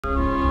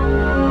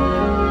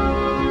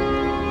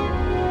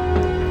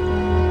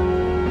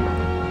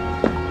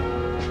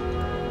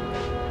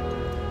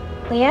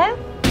Leo?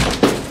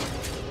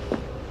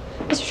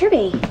 Mr.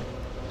 Tribey.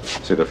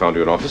 Say they found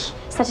you in office?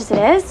 Such as it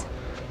is.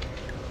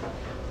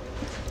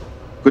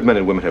 Good men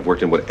and women have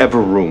worked in whatever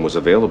room was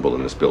available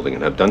in this building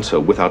and have done so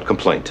without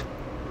complaint.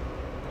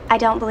 I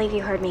don't believe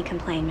you heard me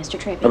complain, Mr.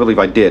 Tribey. I believe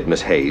I did,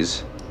 Miss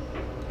Hayes.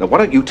 Now, why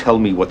don't you tell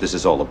me what this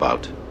is all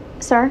about?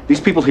 Sir?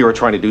 These people here are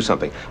trying to do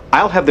something.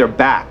 I'll have their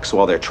backs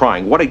while they're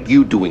trying. What are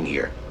you doing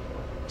here?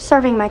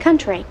 Serving my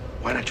country.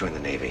 Why not join the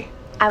Navy?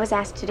 I was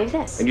asked to do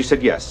this. And you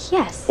said yes?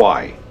 Yes.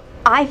 Why?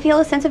 I feel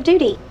a sense of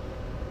duty.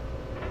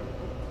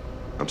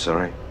 I'm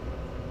sorry?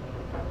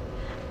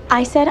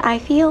 I said I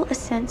feel a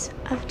sense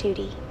of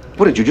duty.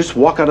 What, did you just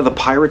walk out of the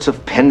Pirates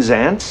of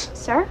Penzance?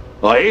 Sir?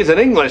 Well, he's an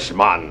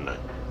Englishman.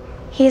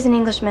 He is an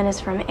Englishman is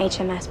from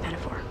HMS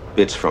Pinafore.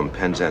 It's from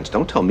Penzance.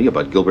 Don't tell me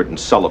about Gilbert and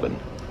Sullivan.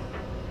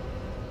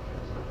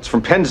 It's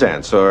from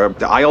Penzance or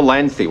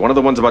Iolanthe, one of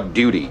the ones about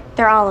duty.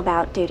 They're all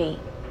about duty.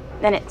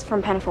 Then it's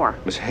from Pinafore.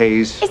 Miss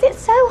Hayes. Is it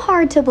so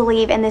hard to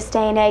believe in this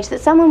day and age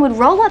that someone would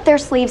roll up their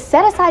sleeves,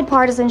 set aside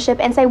partisanship,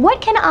 and say,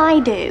 what can I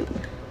do?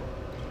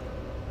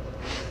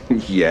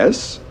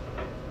 Yes.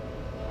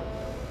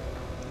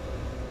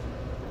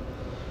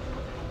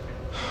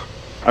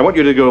 I want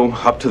you to go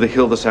up to the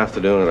Hill this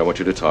afternoon, and I want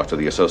you to talk to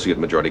the Associate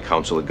Majority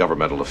Counsel at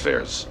Governmental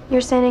Affairs. You're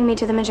sending me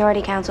to the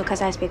Majority Council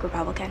because I speak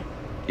Republican.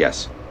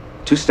 Yes.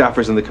 2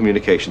 staffers in the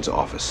communications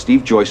office,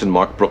 Steve Joyce and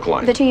Mark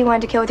Brookline. The 2 you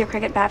wanted to kill with your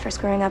cricket bat for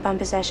screwing up on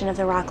possession of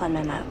the Rockland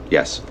memo.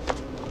 Yes.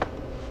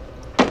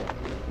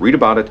 Read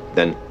about it,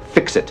 then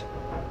fix it.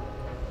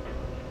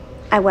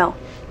 I will.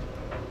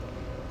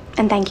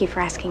 And thank you for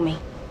asking me.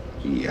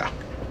 Yeah.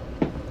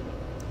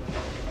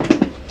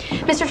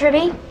 Mr.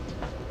 Tribey,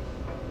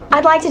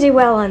 I'd like to do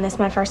well on this,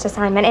 my first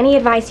assignment. Any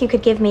advice you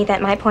could give me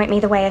that might point me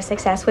the way of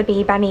success would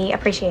be, by me,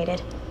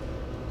 appreciated.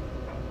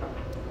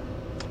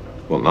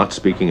 Well, not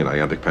speaking in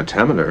iambic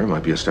pentameter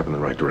might be a step in the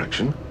right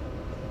direction.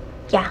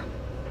 Yeah.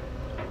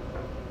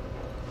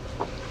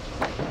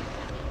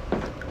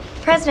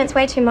 President's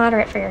way too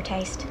moderate for your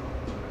taste.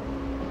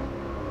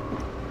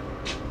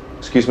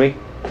 Excuse me?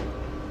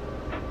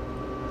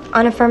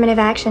 On affirmative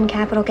action,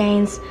 capital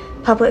gains,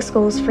 public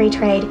schools, free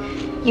trade,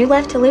 you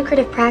left a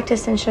lucrative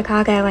practice in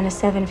Chicago and a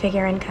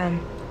 7-figure income.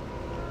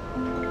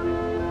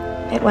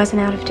 It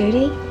wasn't out of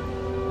duty?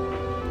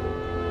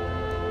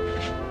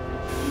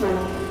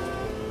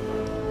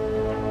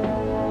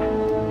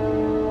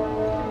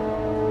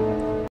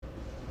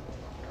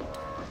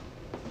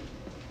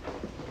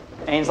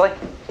 Ainsley?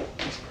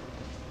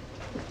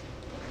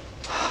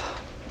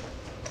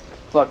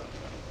 Look,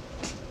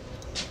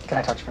 can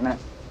I talk to you for a minute?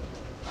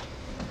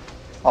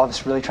 All of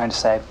us really trying to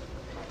say,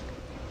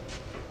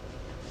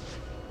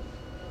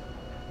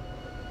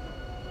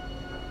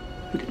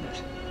 who did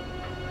this?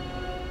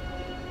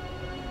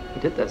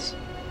 Who did this?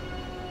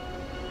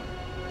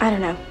 I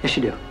don't know. Yes,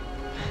 you do.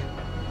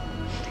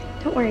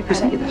 Don't worry about Who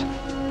sent it. you this?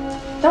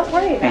 Don't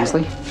worry about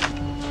Ainsley?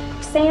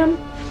 it. Sam?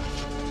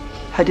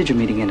 How did your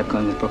meeting end up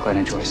going with Brookline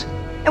and Joyce?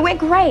 It went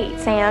great,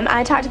 Sam.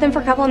 I talked to them for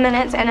a couple of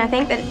minutes, and I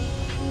think that...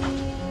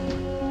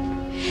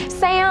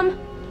 Sam?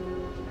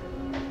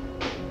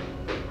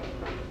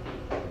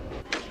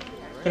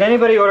 Did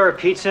anybody order a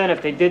pizza? And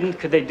if they didn't,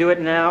 could they do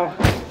it now?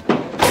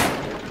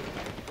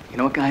 You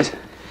know what, guys?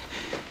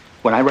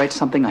 When I write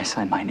something, I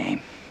sign my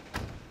name.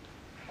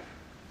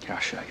 Here, I'll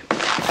show you.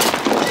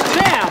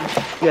 Sam!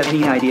 You have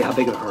any idea how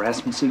big of a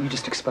harassment suit you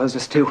just exposed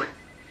us to?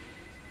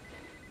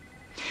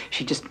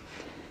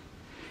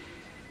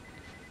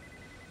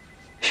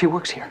 She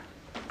works here.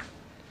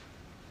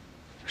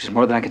 Which is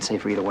more than I can say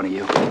for either one of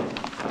you.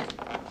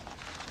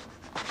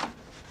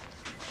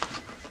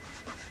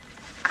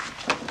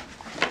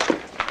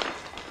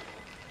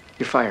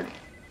 You're fired.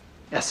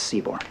 S.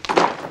 Seaborn.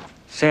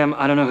 Sam,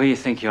 I don't know who you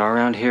think you are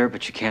around here,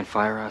 but you can't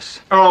fire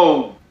us.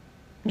 Oh,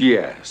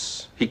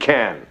 yes, he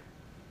can.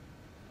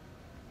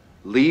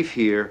 Leave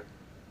here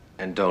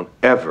and don't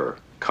ever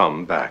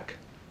come back.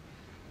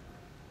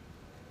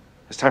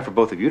 It's time for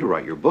both of you to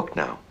write your book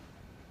now.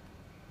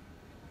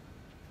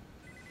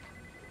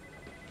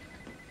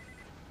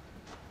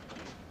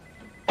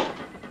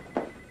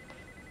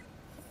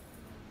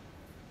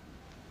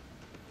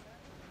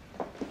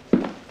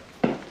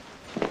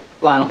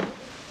 Lionel.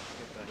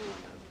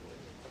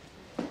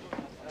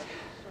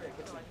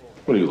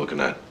 What are you looking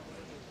at?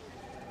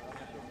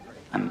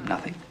 I'm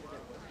nothing.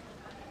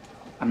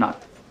 I'm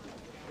not.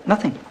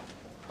 Nothing.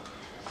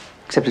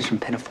 Except it's from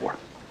Pinafore.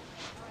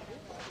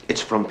 It's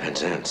from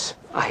Penzance.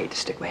 I hate to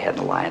stick my head in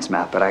the lion's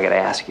mouth, but I gotta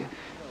ask you.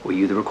 Were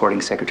you the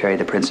recording secretary of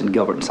the Princeton,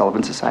 Gilbert, and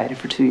Sullivan Society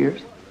for 2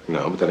 years?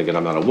 No, but then again,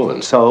 I'm not a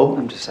woman, so...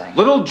 I'm just saying.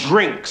 Little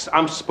drinks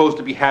I'm supposed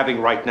to be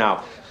having right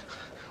now.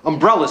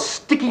 Umbrellas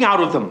sticking out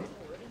of them.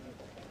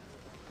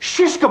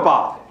 Shish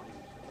kebab.